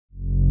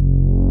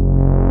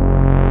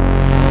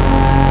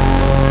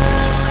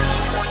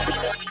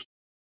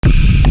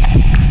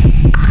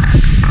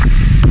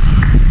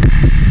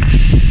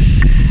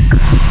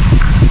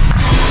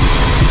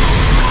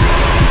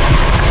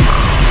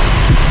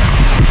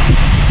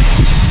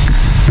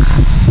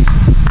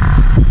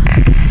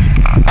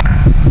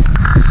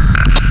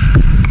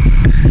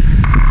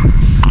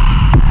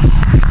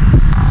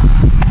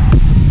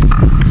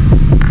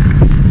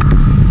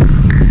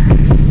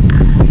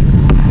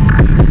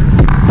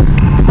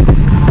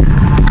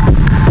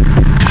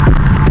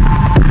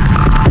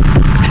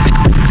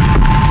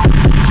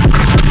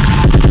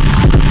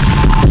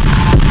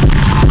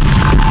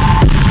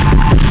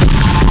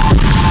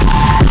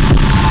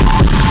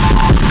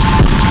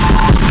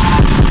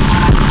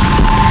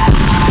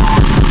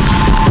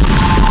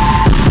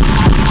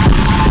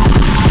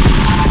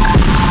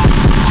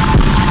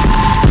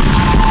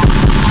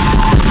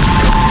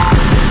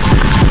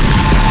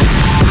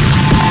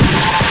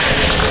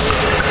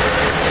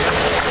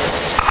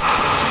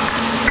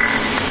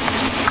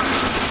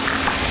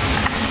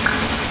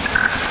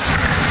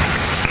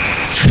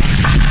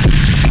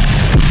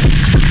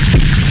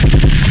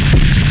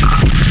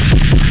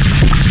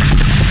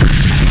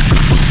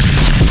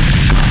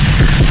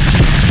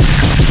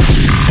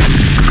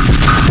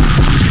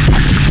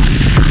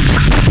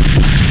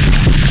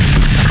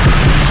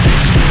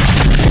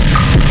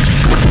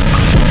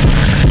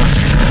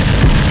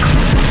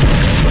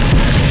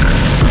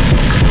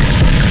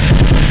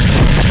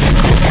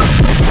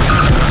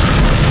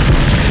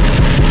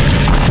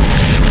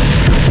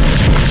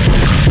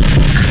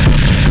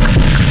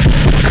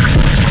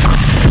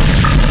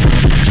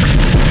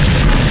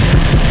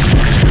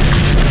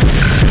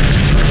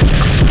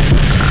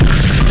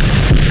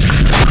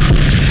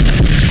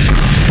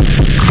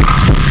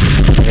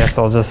guess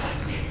I'll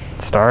just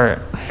start.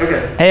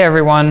 Okay. Hey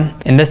everyone,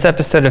 in this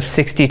episode of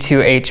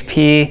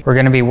 62HP, we're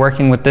going to be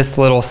working with this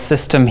little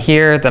system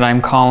here that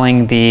I'm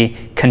calling the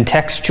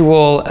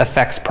Contextual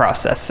Effects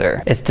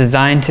Processor. It's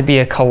designed to be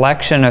a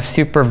collection of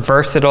super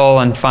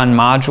versatile and fun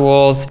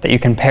modules that you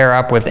can pair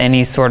up with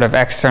any sort of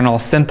external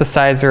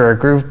synthesizer or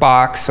groove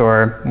box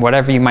or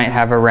whatever you might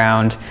have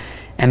around,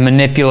 and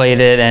manipulate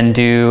it and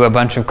do a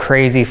bunch of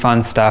crazy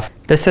fun stuff.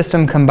 This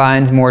system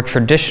combines more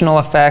traditional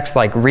effects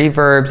like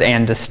reverbs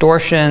and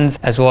distortions,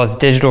 as well as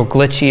digital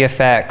glitchy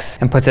effects,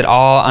 and puts it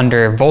all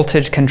under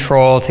voltage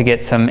control to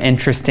get some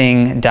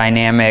interesting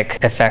dynamic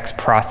effects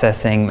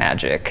processing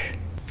magic.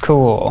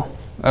 Cool.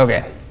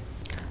 Okay.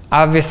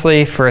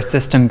 Obviously, for a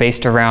system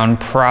based around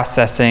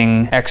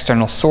processing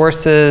external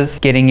sources,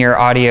 getting your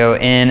audio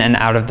in and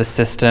out of the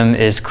system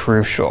is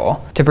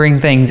crucial. To bring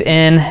things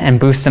in and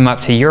boost them up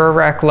to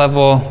Eurorack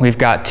level, we've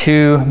got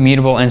two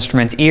Mutable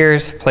Instruments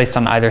Ears placed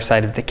on either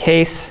side of the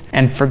case.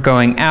 And for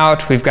going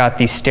out, we've got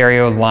the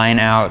stereo line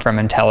out from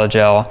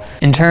Intellijel.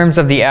 In terms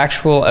of the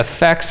actual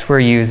effects we're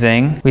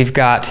using, we've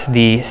got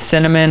the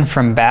Cinnamon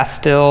from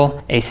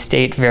Bastl, a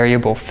state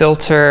variable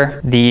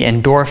filter, the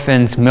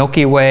Endorphines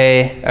Milky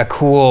Way, a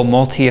cool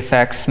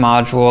multi-effects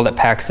module that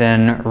packs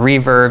in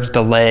reverbs,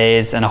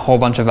 delays, and a whole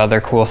bunch of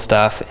other cool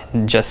stuff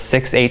in just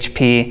 6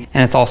 HP,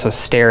 and it's also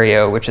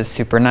stereo, which is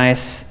super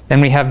nice. Then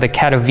we have the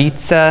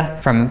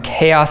Katowice from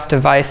XAOC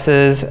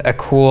Devices, a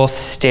cool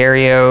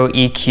stereo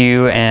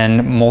EQ and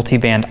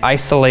multiband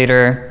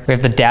isolator. We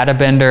have the Data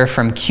Bender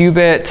from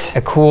Qu-Bit,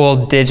 a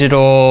cool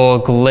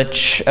digital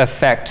glitch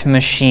effect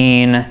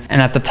machine.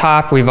 And at the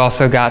top, we've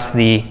also got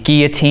the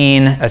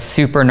Guillotine, a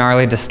super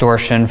gnarly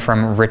distortion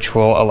from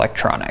Mutable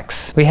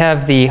Instruments. We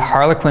have the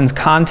Harlequin's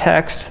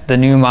Context, the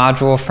new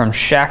module from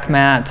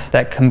Shakmat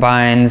that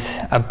combines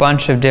a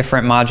bunch of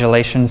different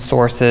modulation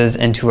sources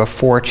into a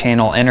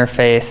 4-channel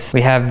interface.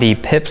 We have the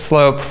Pip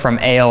Slope from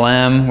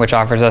ALM, which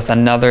offers us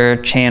another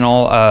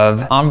channel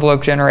of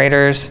envelope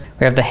generators.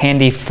 We have the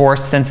handy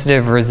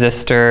force-sensitive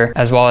resistor,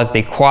 as well as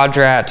the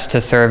Quadrat to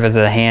serve as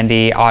a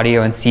handy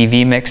audio and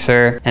CV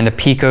mixer, and a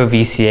Pico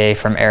VCA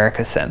from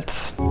Erica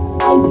Synths.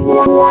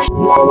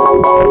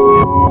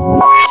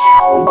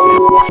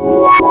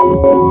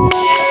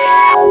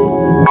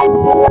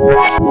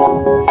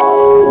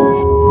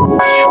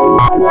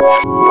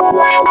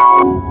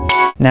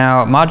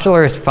 Now,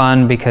 modular is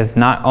fun because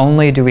not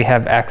only do we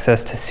have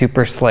access to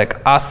super slick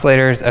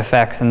oscillators,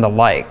 effects, and the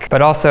like,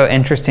 but also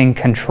interesting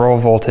control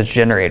voltage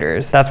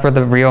generators. That's where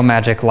the real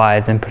magic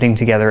lies in putting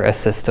together a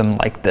system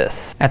like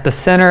this. At the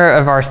center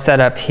of our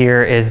setup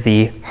here is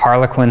the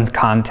Harlequin's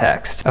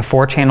Context, a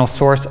 4-channel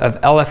source of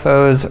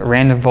LFOs,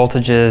 random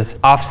voltages,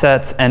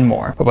 offsets, and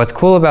more. But what's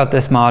cool about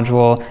this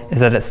module is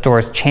that it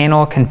stores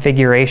channel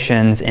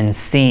configurations in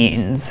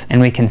scenes,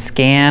 and we can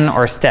scan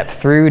or step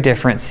through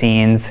different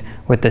scenes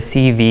with the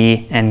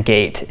CV and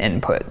gate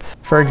inputs.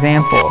 For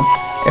example,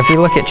 if we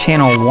look at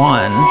channel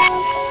 1,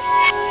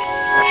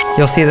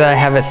 you'll see that I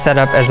have it set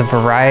up as a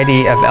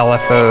variety of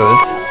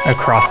LFOs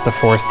across the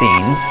 4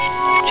 scenes,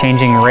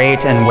 changing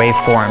rate and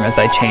waveform as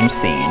I change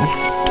scenes.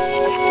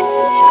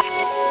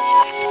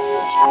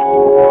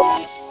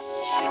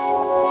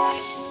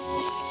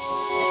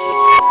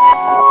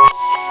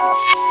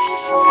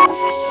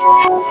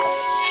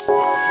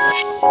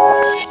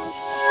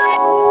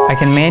 I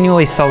can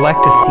manually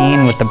select a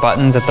scene with the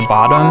buttons at the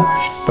bottom,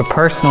 but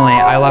personally,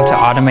 I love to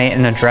automate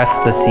and address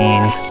the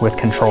scenes with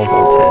control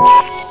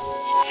voltage.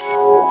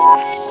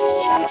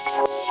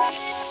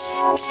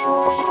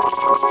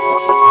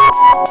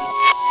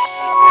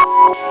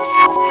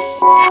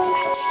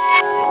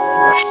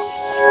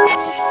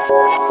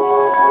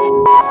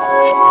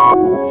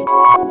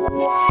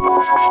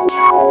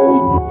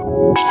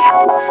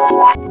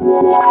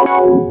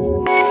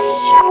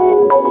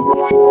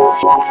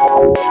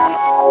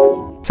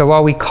 So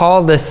while we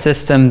call this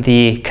system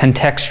the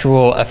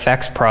Contextual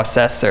Effects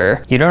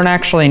Processor, you don't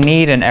actually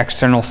need an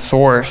external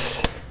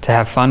source to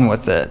have fun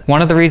with it. One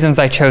of the reasons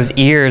I chose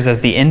ears as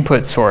the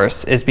input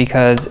source is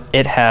because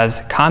it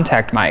has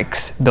contact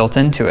mics built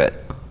into it.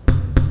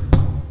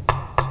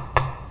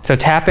 So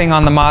tapping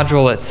on the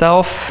module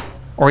itself,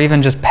 or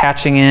even just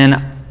patching in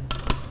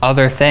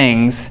other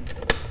things,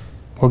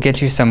 will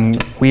get you some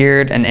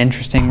weird and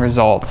interesting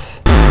results.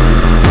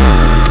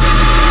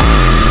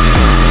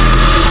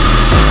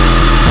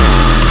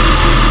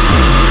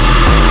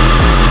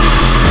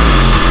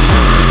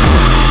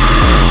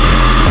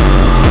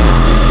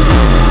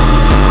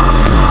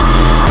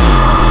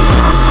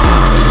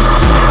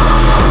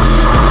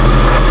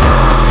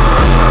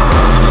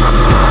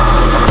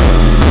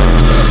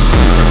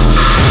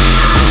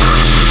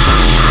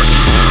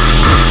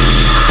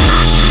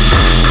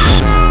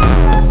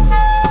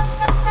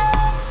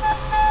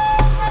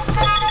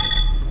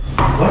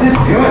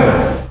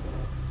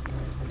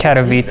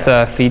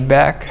 Katowice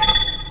feedback.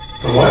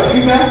 What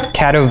feedback?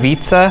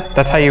 Katowice,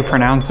 that's how you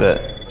pronounce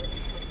it.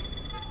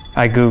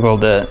 I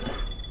Googled it.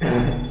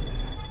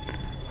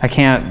 I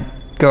can't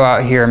go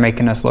out here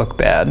making us look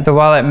bad. So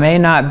while it may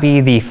not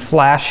be the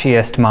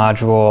flashiest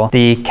module,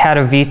 the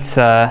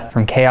Katowice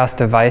from XAOC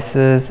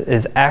Devices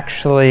is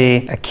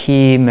actually a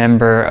key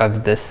member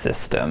of this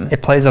system.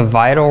 It plays a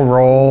vital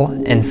role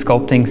in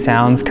sculpting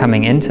sounds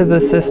coming into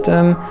the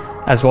system,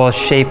 as well as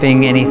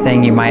shaping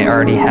anything you might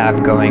already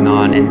have going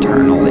on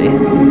internally.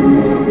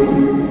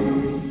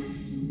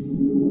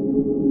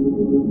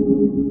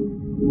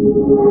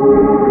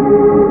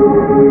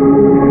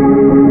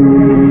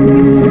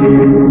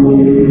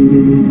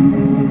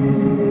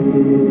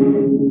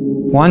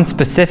 One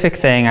specific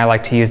thing I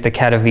like to use the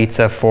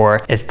Katowice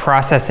for is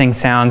processing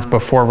sounds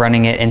before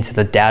running it into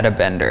the data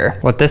bender.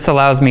 What this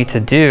allows me to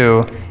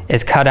do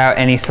is cut out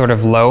any sort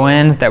of low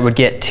end that would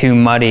get too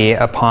muddy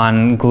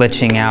upon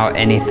glitching out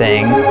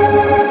anything.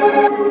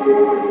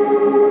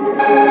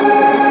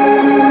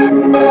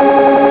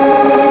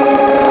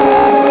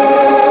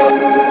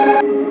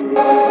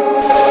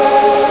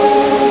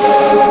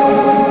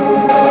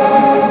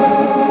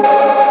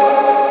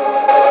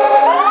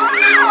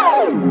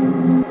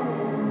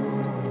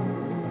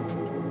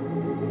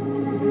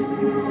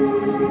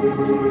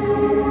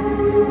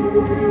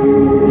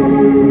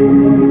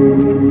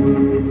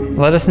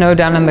 Let us know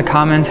down in the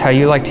comments how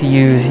you like to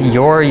use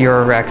your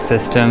Eurorack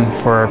system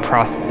for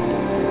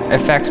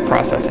effects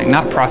processing.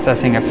 Not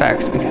processing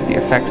effects, because the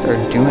effects are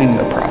doing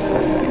the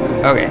processing.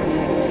 Okay,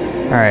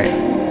 all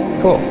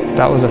right, cool.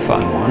 That was a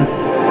fun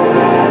one.